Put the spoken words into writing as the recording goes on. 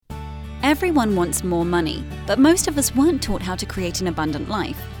Everyone wants more money, but most of us weren't taught how to create an abundant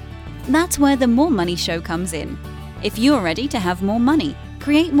life. That's where the More Money Show comes in. If you're ready to have more money,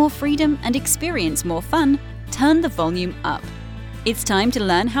 create more freedom, and experience more fun, turn the volume up. It's time to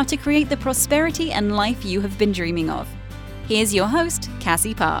learn how to create the prosperity and life you have been dreaming of. Here's your host,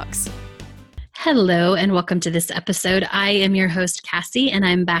 Cassie Parks. Hello and welcome to this episode. I am your host, Cassie, and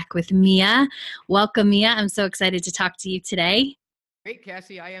I'm back with Mia. Welcome, Mia. I'm so excited to talk to you today. Great,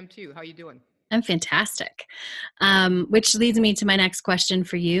 Cassie. I am too. How you doing? I'm fantastic. Which leads me to my next question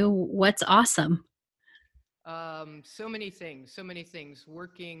for you. What's awesome? So many things.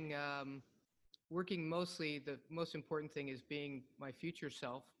 Working mostly, the most important thing is being my future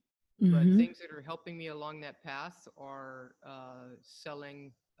self. But things that are helping me along that path are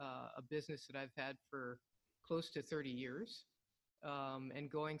selling a business that I've had for close to 30 years and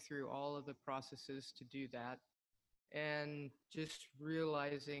going through all of the processes to do that. And just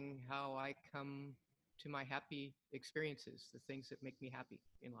realizing how I come to my happy experiences, the things that make me happy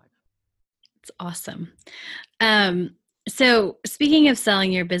in life. It's awesome. So speaking of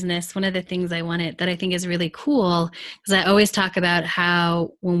selling your business, one of the things that I think is really cool is I always talk about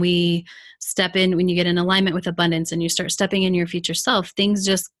how when we step in, when you get in alignment with abundance and you start stepping in your future self, things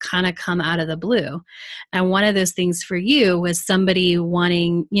just kind of come out of the blue. And one of those things for you was somebody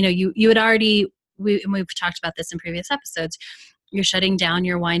wanting, you had already, we've talked about this in previous episodes, you're shutting down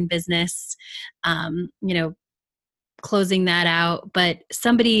your wine business, closing that out, but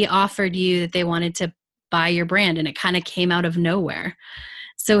somebody offered you that they wanted to buy your brand and it kind of came out of nowhere.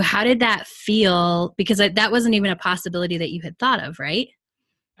 So how did that feel? Because that wasn't even a possibility that you had thought of, right?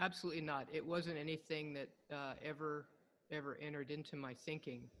 Absolutely not. It wasn't anything that ever entered into my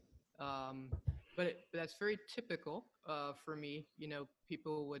thinking. But that's very typical for me.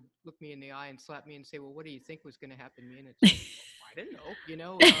 People would look me in the eye and slap me and say, "Well, what do you think was going to happen to me?" And it's like, I didn't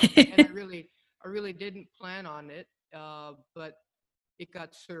know. And I really didn't plan on it. But it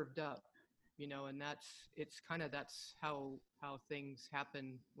got served up. And that's how things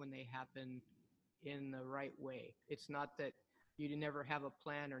happen when they happen in the right way. It's not that you never have a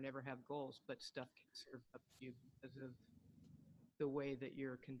plan or never have goals, but stuff gets served up to you because of the way that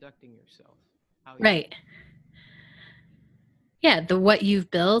you're conducting yourself. Right. Yeah, what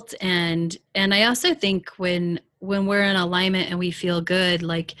you've built, and I also think when we're in alignment and we feel good,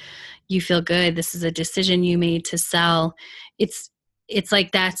 like you feel good, this is a decision you made to sell. It's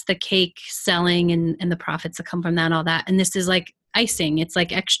like that's the cake selling and the profits that come from that and all that. And this is like icing. It's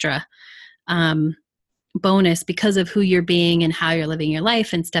like extra bonus because of who you're being and how you're living your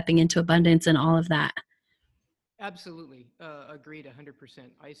life and stepping into abundance and all of that. Absolutely. Agreed 100%.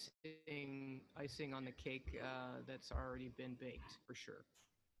 Icing on the cake that's already been baked, for sure.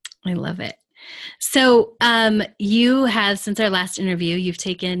 I love it. So you have, since our last interview, you've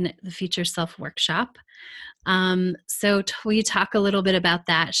taken the Future Self Workshop. So will you talk a little bit about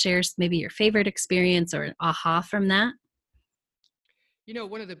that? Share maybe your favorite experience or an aha from that?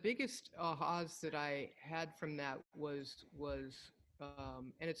 One of the biggest ahas that I had from that was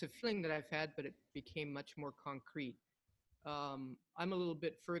and it's a feeling that I've had, but it became much more concrete. I'm a little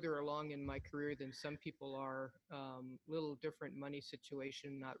bit further along in my career than some people are. Little different money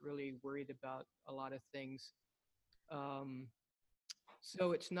situation, not really worried about a lot of things.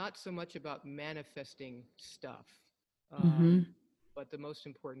 So it's not so much about manifesting stuff, but the most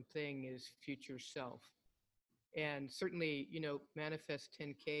important thing is future self. And certainly, Manifest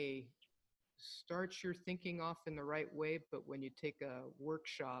 10K starts your thinking off in the right way, but when you take a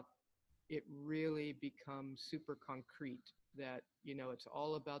workshop, it really becomes super concrete that, it's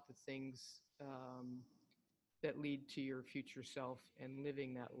all about the things that lead to your future self and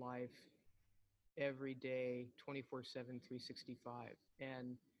living that life every day, 24/7, 365.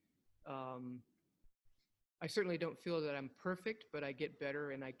 And I certainly don't feel that I'm perfect, but I get better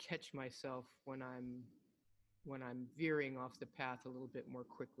and I catch myself when I'm veering off the path a little bit more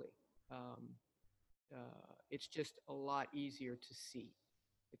quickly. It's just a lot easier to see.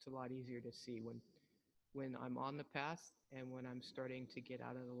 It's a lot easier to see when I'm on the path and when I'm starting to get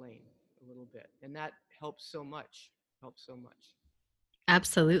out of the lane a little bit. And that helps so much.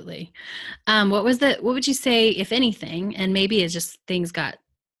 Absolutely. What would you say, if anything, and maybe it's just things got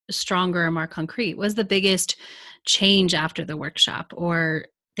stronger or more concrete, was the biggest change after the workshop or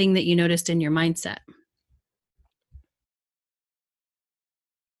thing that you noticed in your mindset?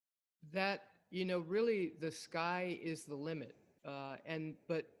 That, really the sky is the limit.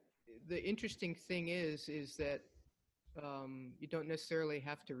 But the interesting thing is that you don't necessarily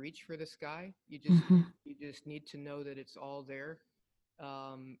have to reach for the sky. You just need to know that it's all there.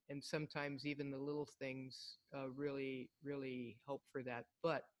 And sometimes even the little things really, really help for that.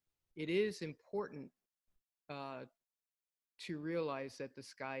 But it is important to realize that the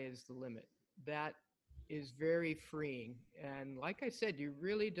sky is the limit. That is very freeing. And like I said, you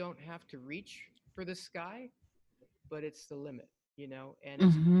really don't have to reach for the sky, but it's the limit, and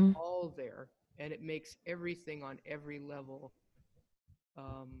it's Mm-hmm. all there. And it makes everything on every level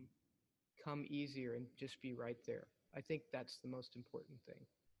um, come easier and just be right there. I think that's the most important thing.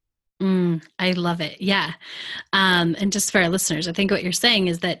 I love it. Yeah. And just for our listeners, I think what you're saying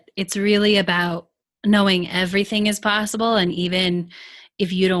is that it's really about knowing everything is possible. And even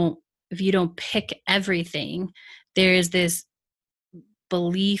if you don't pick everything, there's this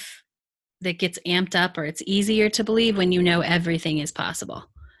belief that gets amped up, or it's easier to believe when you know everything is possible.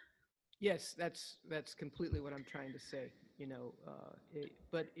 Yes, that's completely what I'm trying to say.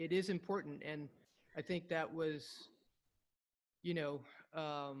 But it is important, and I think that was, you know,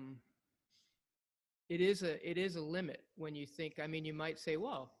 um, it is a limit when you think. I mean, you might say,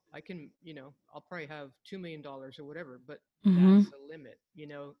 well, I can, I'll probably have $2 million or whatever, but Mm-hmm. that's a limit.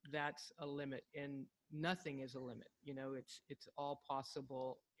 That's a limit, and nothing is a limit. It's all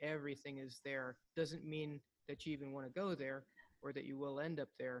possible. Everything is there. Doesn't mean that you even want to go there or that you will end up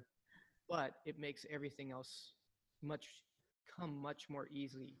there, but it makes everything else much much more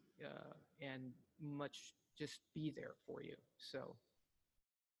easy, and much just be there for you. So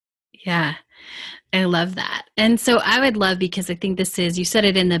Yeah, I love that. And so I would love, because I think you said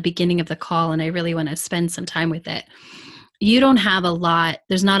it in the beginning of the call, and I really want to spend some time with it. You don't have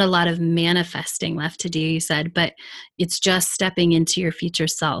there's not a lot of manifesting left to do, you said, but it's just stepping into your future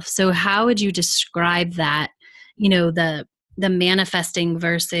self. So how would you describe that, the manifesting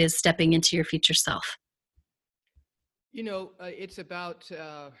versus stepping into your future self? it's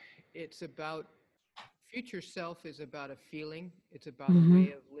about future self is about a feeling. It's about a Mm-hmm.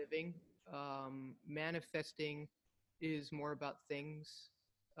 way of living. Manifesting is more about things,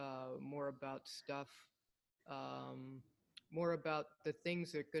 more about stuff, um, more about the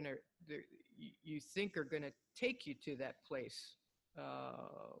things you think are gonna take you to that place,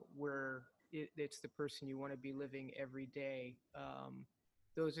 where it's the person you want to be living every day.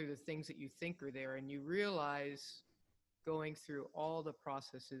 Those are the things that you think are there, and you realize going through all the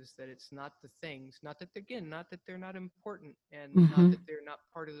processes that it's not the things, not that they're not important, and not Mm-hmm. that they're not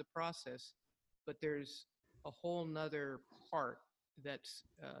part of the process, but there's a whole nother part that's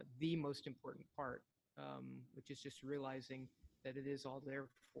the most important part, which is just realizing that it is all there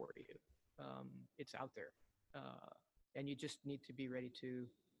for you. It's out there, and you just need to be ready to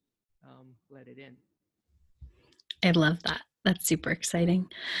let it in. I love that. That's super exciting.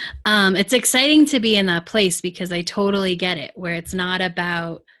 It's exciting to be in that place because I totally get it, where it's not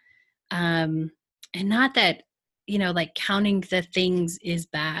about, and not that, like counting the things is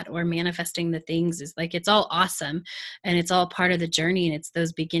bad, or manifesting the things is like, it's all awesome and it's all part of the journey, and it's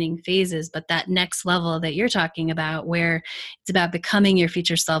those beginning phases. But that next level that you're talking about, where it's about becoming your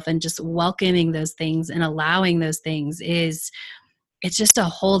future self and just welcoming those things and allowing those things, it's just a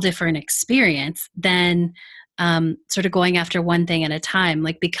whole different experience than sort of going after one thing at a time.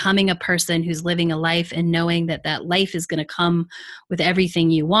 Like becoming a person who's living a life and knowing that that life is going to come with everything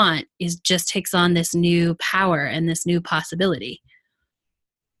you want is just takes on this new power and this new possibility.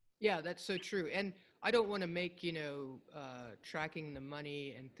 Yeah, that's so true. And I don't want to make, tracking the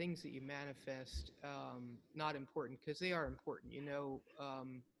money and things that you manifest, not important, because they are important.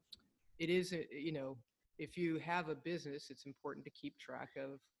 It is, if you have a business, it's important to keep track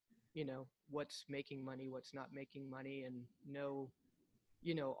of, what's making money, what's not making money, and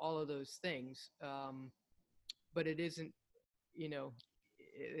all of those things. But it isn't, you know,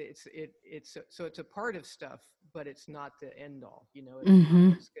 it's so it's a part of stuff, but it's not the end all. It's not Mm-hmm.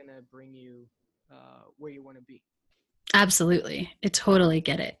 what's gonna bring you where you want to be. Absolutely. I totally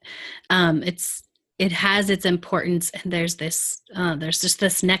get it. It has its importance, and there's just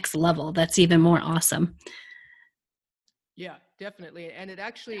this next level that's even more awesome. Yeah, definitely. And it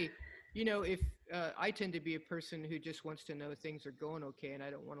actually, if I tend to be a person who just wants to know things are going okay, and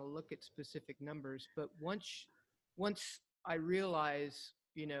I don't want to look at specific numbers. But once I realize,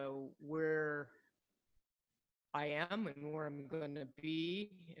 where I am and where I'm going to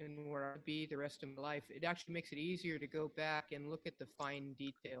be and where I'll be the rest of my life, it actually makes it easier to go back and look at the fine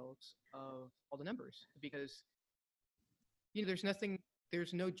details of all the numbers, because there's nothing,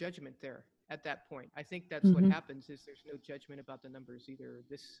 there's no judgment there at that point. I think that's what Mm-hmm. happens, is there's no judgment about the numbers. Either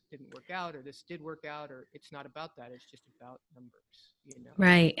this didn't work out or this did work out, or it's not about that. It's just about numbers.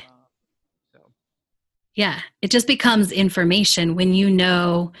 Right. So Yeah, it just becomes information when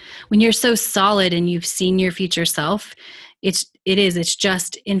you're so solid and you've seen your future self. It's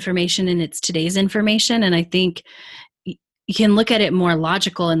just information, and it's today's information. And I think you can look at it more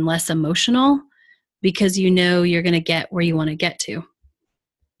logical and less emotional because you know you're going to get where you want to get to.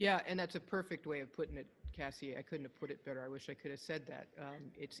 Yeah, and that's a perfect way of putting it, Cassie. I couldn't have put it better. I wish I could have said that.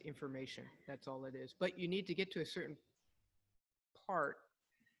 It's information. That's all it is. But you need to get to a certain part,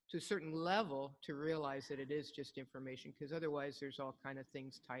 to a certain level, to realize that it is just information, because otherwise there's all kind of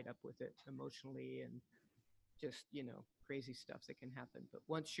things tied up with it emotionally and just, crazy stuff that can happen. But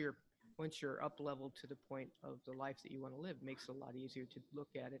once you're up leveled to the point of the life that you want to live, it makes it a lot easier to look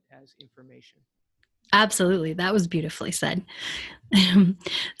at it as information. Absolutely. That was beautifully said.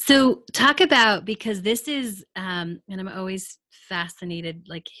 So talk about, because this is, and I'm always fascinated,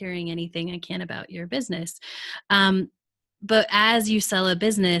 like hearing anything I can about your business. But as you sell a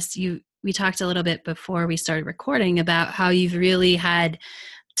business, we talked a little bit before we started recording about how you've really had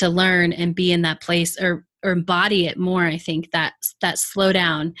to learn and be in that place or embody it more. I think that slow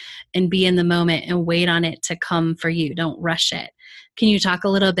down and be in the moment and wait on it to come for you. Don't rush it. Can you talk a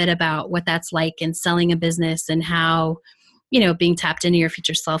little bit about what that's like in selling a business and how, being tapped into your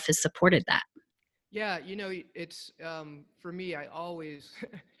future self has supported that? Yeah, it's for me, I always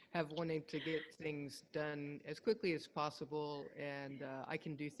have wanting to get things done as quickly as possible, and I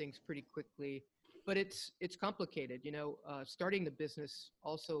can do things pretty quickly. But it's complicated. Starting the business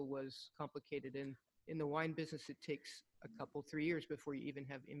also was complicated. In the wine business, it takes 3 years before you even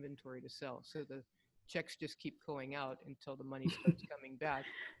have inventory to sell. So the checks just keep going out until the money starts coming back.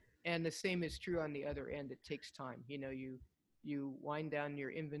 And the same is true on the other end. It takes time. You wind down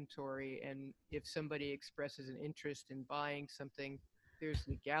your inventory, and if somebody expresses an interest in buying something, there's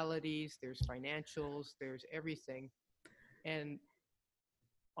legalities, there's financials, there's everything. And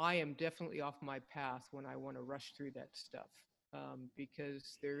I am definitely off my path when I want to rush through that stuff,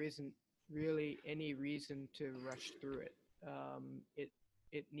 because there isn't really any reason to rush through it.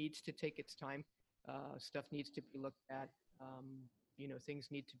 It needs to take its time. Stuff needs to be looked at. Things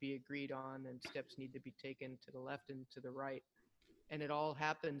need to be agreed on, and steps need to be taken to the left and to the right, and it all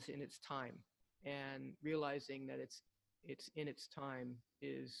happens in its time. And realizing that it's in its time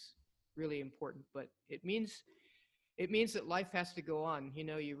is really important. But it means that life has to go on.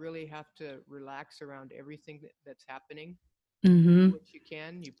 You really have to relax around everything that's happening. Mm-hmm. Do what you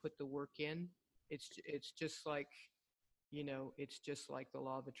can. You put the work in. It's just like, it's just like the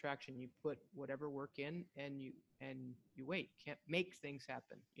law of attraction. You put whatever work in, and you wait. Can't make things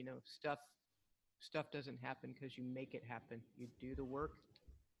happen. Stuff doesn't happen because you make it happen. You do the work,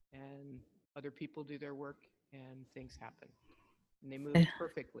 and other people do their work, and things happen. And they move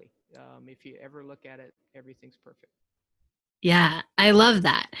perfectly. If you ever look at it, everything's perfect. Yeah, I love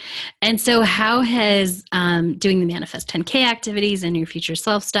that. And so how has doing the Manifest 10K activities and your future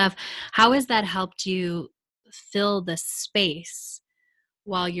self stuff, how has that helped you fill the space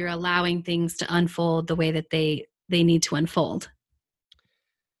while you're allowing things to unfold the way that they need to unfold?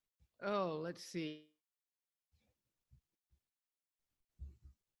 Oh, let's see.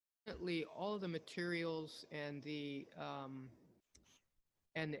 Definitely all of the materials and the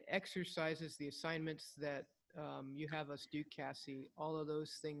exercises, the assignments that you have us do, Cassie, all of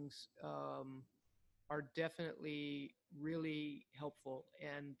those things are definitely really helpful,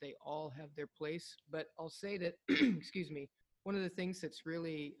 and they all have their place. But I'll say that, excuse me, one of the things that's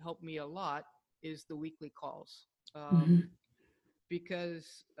really helped me a lot is the weekly calls, Mm-hmm.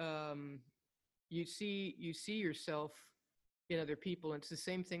 because you see yourself in other people. And it's the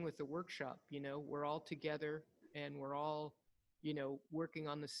same thing with the workshop. We're all together, and we're all working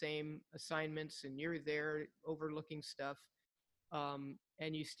on the same assignments, and you're there overlooking stuff,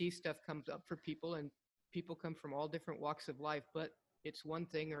 and you see stuff comes up for people, and people come from all different walks of life, but it's one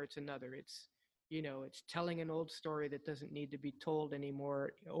thing or it's another. It's telling an old story that doesn't need to be told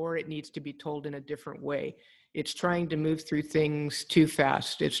anymore, or it needs to be told in a different way. It's trying to move through things too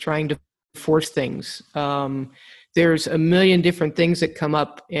fast. It's trying to force things. There's a million different things that come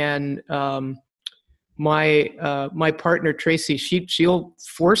up, and my partner Tracy, she'll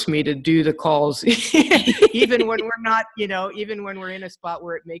force me to do the calls, even when we're not, even when we're in a spot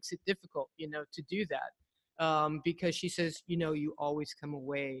where it makes it difficult, to do that, because she says, you always come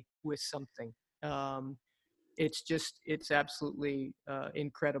away with something. It's absolutely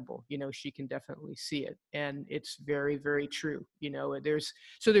incredible. She can definitely see it, and it's very, very true. There's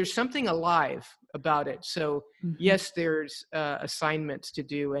something alive about it. So Mm-hmm. yes, there's assignments to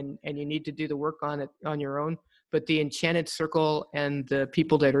do, and you need to do the work on it on your own. But the Enchanted Circle and the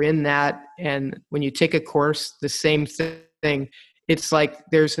people that are in that, and when you take a course, the same thing. It's like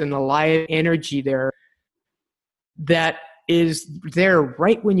there's an alive energy there that is there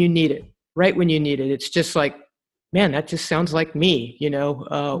right when you need it. Right when you need it. It's just like, man, that just sounds like me,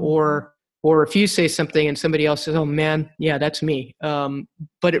 or or if you say something and somebody else says, oh man, yeah, that's me.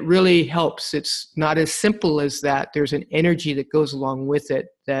 But it really helps. It's not as simple as that. There's an energy that goes along with it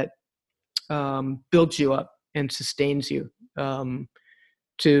that builds you up and sustains you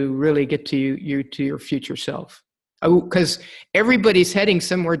to really get to your future self. Because everybody's heading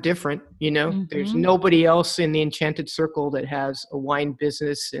somewhere different, Mm-hmm. There's nobody else in the Enchanted Circle that has a wine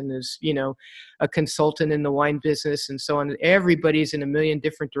business and is, a consultant in the wine business and so on. Everybody's in a million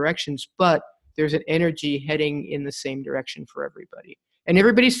different directions, but there's an energy heading in the same direction for everybody. And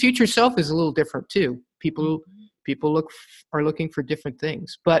everybody's future self is a little different too. People are looking for different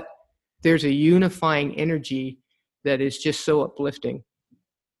things, but there's a unifying energy that is just so uplifting.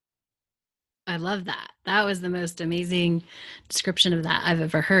 I love that. That was the most amazing description of that I've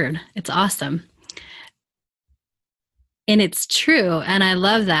ever heard. It's awesome. And it's true. And I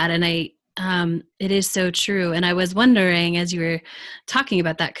love that. And it is so true. And I was wondering as you were talking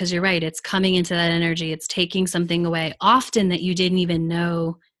about that, because you're right, it's coming into that energy. It's taking something away often that you didn't even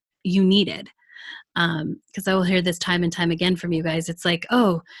know you needed. Because I will hear this time and time again from you guys. It's like,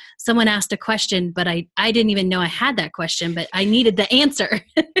 oh, someone asked a question, but I didn't even know I had that question, but I needed the answer.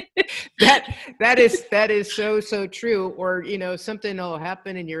 that is so true. Or, something will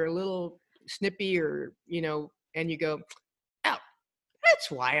happen and you're a little snippy or, and you go, oh, that's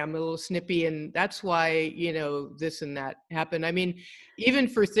why I'm a little snippy. And that's why, this and that happened. I mean, even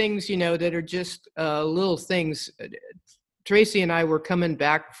for things, that are just little things. Tracy and I were coming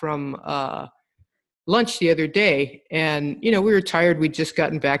back from lunch the other day, and we were tired. We'd just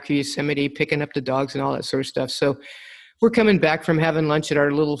gotten back from Yosemite, picking up the dogs and all that sort of stuff. So we're coming back from having lunch at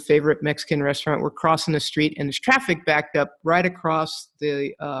our little favorite Mexican restaurant. We're crossing the street, and there's traffic backed up right across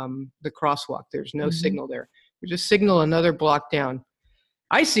the crosswalk. There's no signal there. We just signal another block down.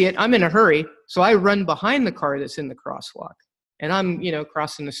 I see it. I'm in a hurry, so I run behind the car that's in the crosswalk, and I'm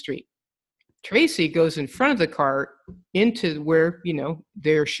crossing the street. Tracy goes in front of the car into where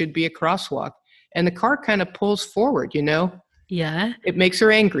there should be a crosswalk. And the car kind of pulls forward, Yeah. It makes her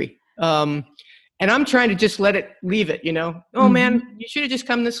angry. And I'm trying to just leave it, Oh man, you should have just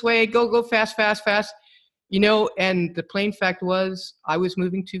come this way. Go fast. And the plain fact was I was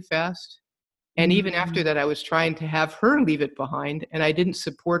moving too fast. And even after that, I was trying to have her leave it behind. And I didn't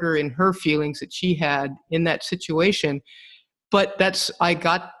support her in her feelings that she had in that situation. But I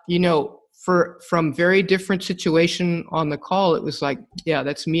got, from very different situation on the call, it was like, yeah,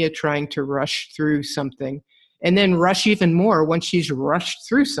 that's Mia trying to rush through something and then rush even more when she's rushed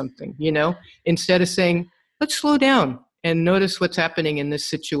through something, instead of saying, let's slow down and notice what's happening in this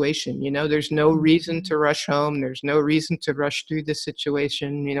situation. There's no reason to rush home. There's no reason to rush through this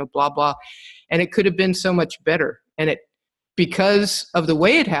situation, blah, blah. And it could have been so much better. And because of the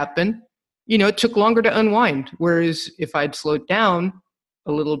way it happened, it took longer to unwind. Whereas if I'd slowed down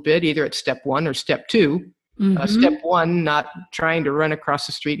a little bit, either at step 1 or step 2. Step 1, not trying to run across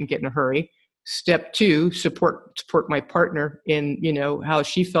the street and get in a hurry. Step 2, support my partner in, how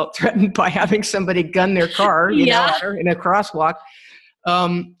she felt threatened by having somebody gun their car, at her in a crosswalk.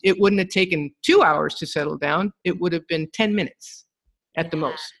 It wouldn't have taken 2 hours to settle down. It would have been 10 minutes at the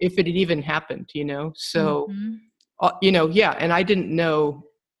most, if it had even happened, So, and I didn't know.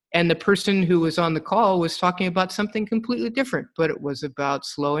 And the person who was on the call was talking about something completely different, but it was about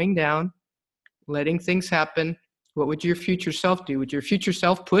slowing down, letting things happen. What would your future self do? Would your future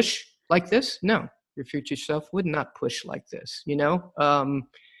self push like this? No, your future self would not push like this,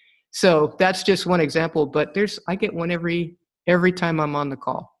 So that's just one example, but I get one every time I'm on the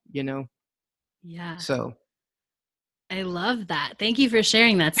call, Yeah. So. I love that. Thank you for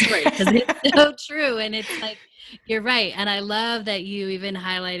sharing that story because it's so true. And it's like, you're right. And I love that you even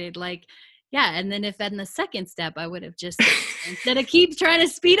highlighted and then if in the second step, I would have just, instead of keep trying to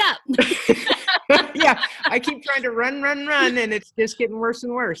speed up. Yeah. I keep trying to run and it's just getting worse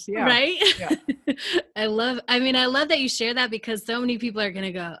and worse. Yeah. Right. Yeah. I love that you share that because so many people are going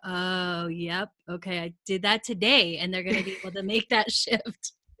to go, oh, yep. Okay. I did that today. And they're going to be able to make that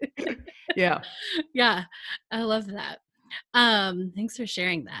shift. Yeah. Yeah. I love that. Thanks for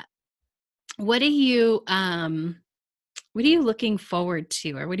sharing that. What are you looking forward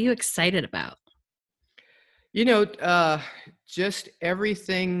to, or what are you excited about? Just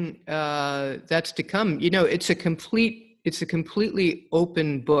everything that's to come. It's a completely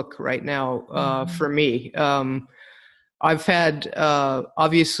open book right now for me. I've had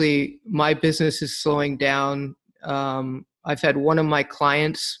obviously my business is slowing down. I've had one of my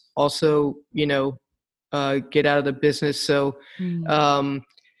clients also, get out of the business. So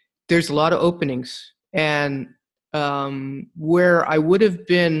there's a lot of openings, and where I would have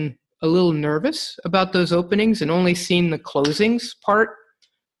been a little nervous about those openings and only seen the closings part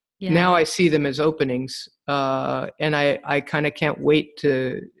Yeah. Now I see them as openings, and I kind of can't wait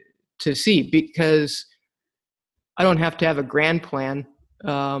to see, because I don't have to have a grand plan.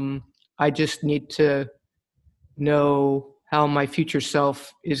 I just need to know how my future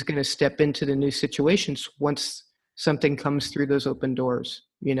self is going to step into the new situations once something comes through those open doors,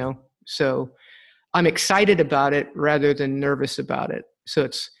 So I'm excited about it rather than nervous about it. So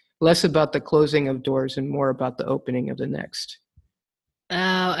it's less about the closing of doors and more about the opening of the next. Oh,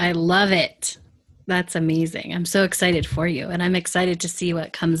 I love it. That's amazing. I'm so excited for you. And I'm excited to see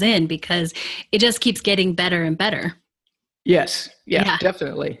what comes in, because it just keeps getting better and better. Yes. Yeah. Yeah.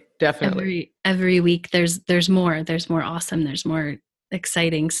 Definitely. Every week there's more. There's more awesome. There's more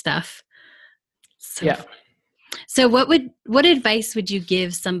exciting stuff. So, yeah. So what advice would you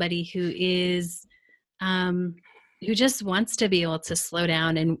give somebody who is who just wants to be able to slow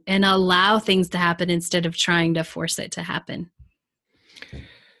down and allow things to happen instead of trying to force it to happen?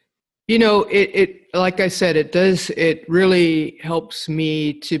 It like I said, it really helps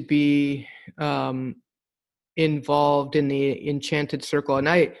me to be involved in the Enchanted Circle. And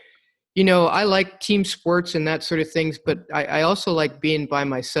I like team sports and that sort of things, but I also like being by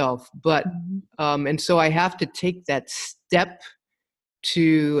myself. But, and so I have to take that step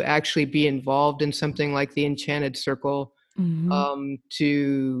to actually be involved in something like the Enchanted Circle,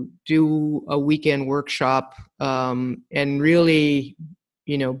 to do a weekend workshop, and really,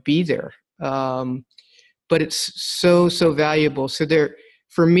 be there. But it's so valuable. So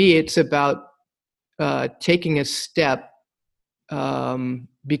for me, it's about taking a step,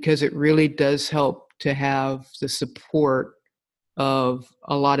 because it really does help to have the support of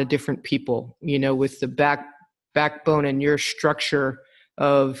a lot of different people, with the backbone and your structure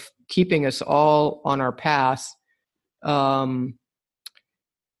of keeping us all on our path.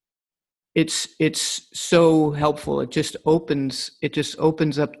 It's so helpful. It just opens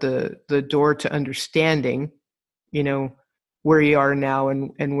up the door to understanding, where you are now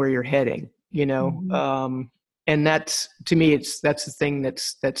and where you're heading, and that's, to me, that's the thing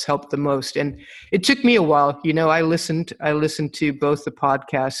that's helped the most. And it took me a while. I listened to both the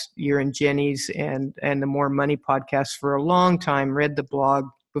podcasts, your and Jenny's, and the More Money podcast for a long time, read the blog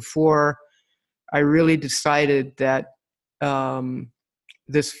before I really decided that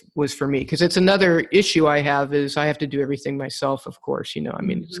this was for me. Because it's another issue I have, is I have to do everything myself, of course.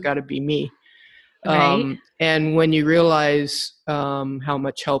 It's got to be me. Right. And when you realize how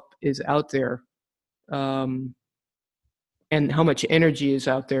much help is out there, and how much energy is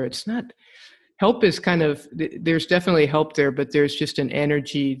out there, it's not, help is kind of, there's definitely help there, but there's just an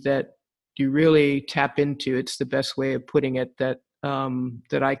energy that you really tap into. It's the best way of putting it that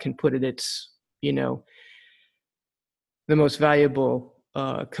I can put it. It's, the most valuable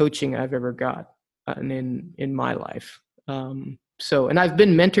coaching I've ever got in my life. And I've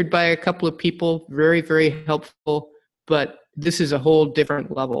been mentored by a couple of people, very, very helpful, but this is a whole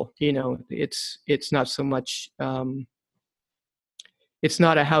different level. It's not so much, it's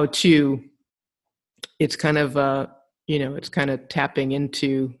not a how-to, it's kind of, it's kind of tapping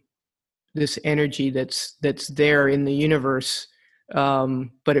into this energy that's there in the universe.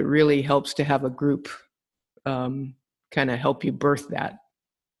 But it really helps to have a group kind of help you birth that.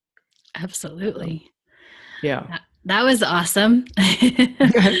 Absolutely. Yeah. That was awesome.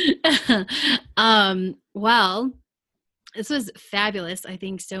 Well, this was fabulous. I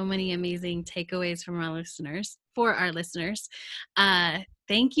think so many amazing takeaways from for our listeners.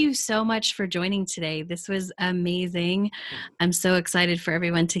 Thank you so much for joining today. This was amazing. I'm so excited for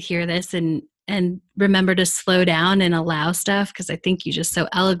everyone to hear this and remember to slow down and allow stuff, because I think you just so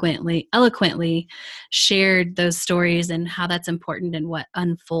eloquently shared those stories and how that's important and what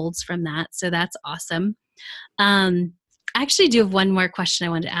unfolds from that. So that's awesome. I actually do have one more question I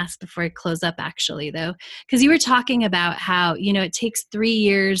wanted to ask before I close up, actually, though, because you were talking about how, it takes 3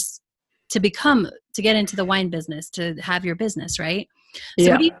 years to get into the wine business, to have your business, right? So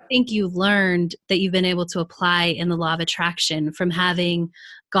Yeah. What do you think you learned that you've been able to apply in the law of attraction from having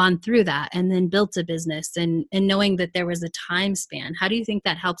gone through that and then built a business and knowing that there was a time span? How do you think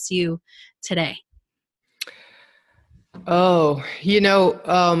that helps you today? Oh,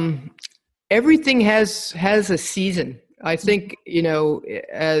 everything has a season. I think,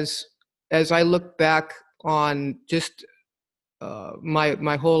 as I look back on just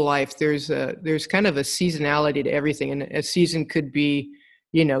my whole life, there's kind of a seasonality to everything, and a season could be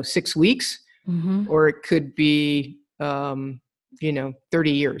 6 weeks, or it could be 30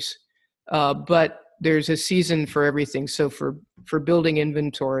 years, but there's a season for everything. So for building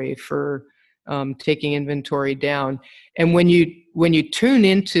inventory, for taking inventory down, and when you tune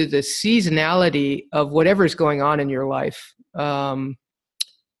into the seasonality of whatever's going on in your life,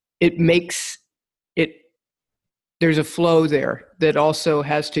 it makes it, there's a flow there that also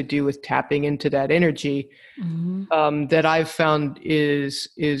has to do with tapping into that energy, that I've found is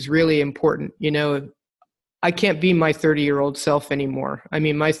really important. You know, I can't be my 30-year-old self anymore. I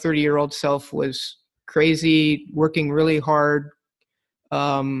mean, my 30-year-old self was crazy, working really hard,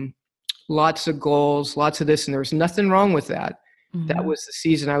 lots of goals, lots of this, and there was nothing wrong with that. That was the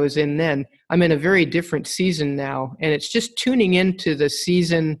season I was in then. I'm in a very different season now, and it's just tuning into the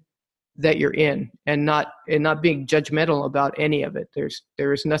season that you're in, and not being judgmental about any of it.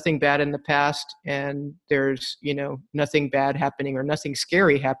 There is nothing bad in the past, and there's, you know, nothing bad happening or nothing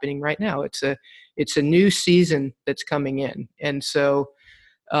scary happening right now. It's a new season that's coming in. And so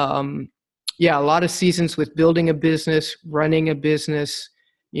yeah, a lot of seasons with building a business, running a business,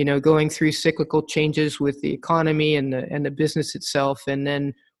 you know, going through cyclical changes with the economy and the business itself, and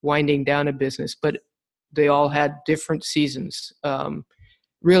then winding down a business. But they all had different seasons.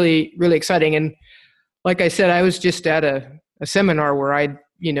 Really, really exciting. And like I said, I was just at a seminar where I,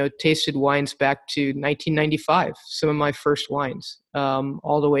 you know, tasted wines back to 1995, some of my first wines,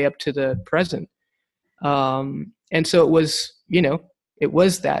 all the way up to the present. And so it was, you know, it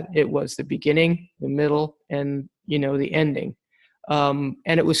was the beginning, the middle, and, you know, the ending. And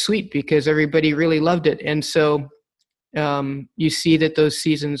it was sweet because everybody really loved it. And so you see that those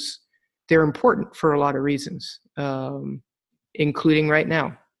seasons, they're important for a lot of reasons, including right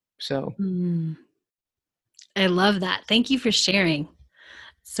now. So I love that. Thank you for sharing.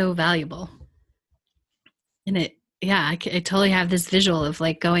 So valuable. And I totally have this visual of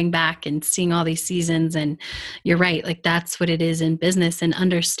like going back and seeing all these seasons. And you're right. Like that's what it is in business, and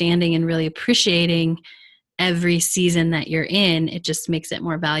understanding and really appreciating every season that you're in. It just makes it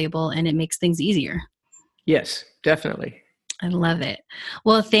more valuable, and it makes things easier. Yes, definitely. I love it.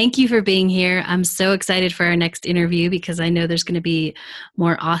 Well, thank you for being here. I'm so excited for our next interview because I know there's going to be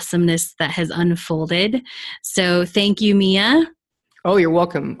more awesomeness that has unfolded. So thank you, Mia. Oh, you're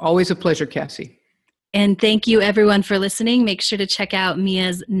welcome. Always a pleasure, Cassie. And thank you everyone for listening. Make sure to check out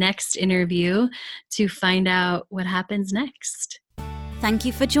Mia's next interview to find out what happens next. Thank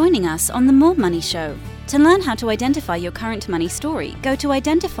you for joining us on The More Money Show. To learn how to identify your current money story, go to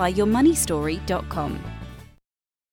identifyyourmoneystory.com.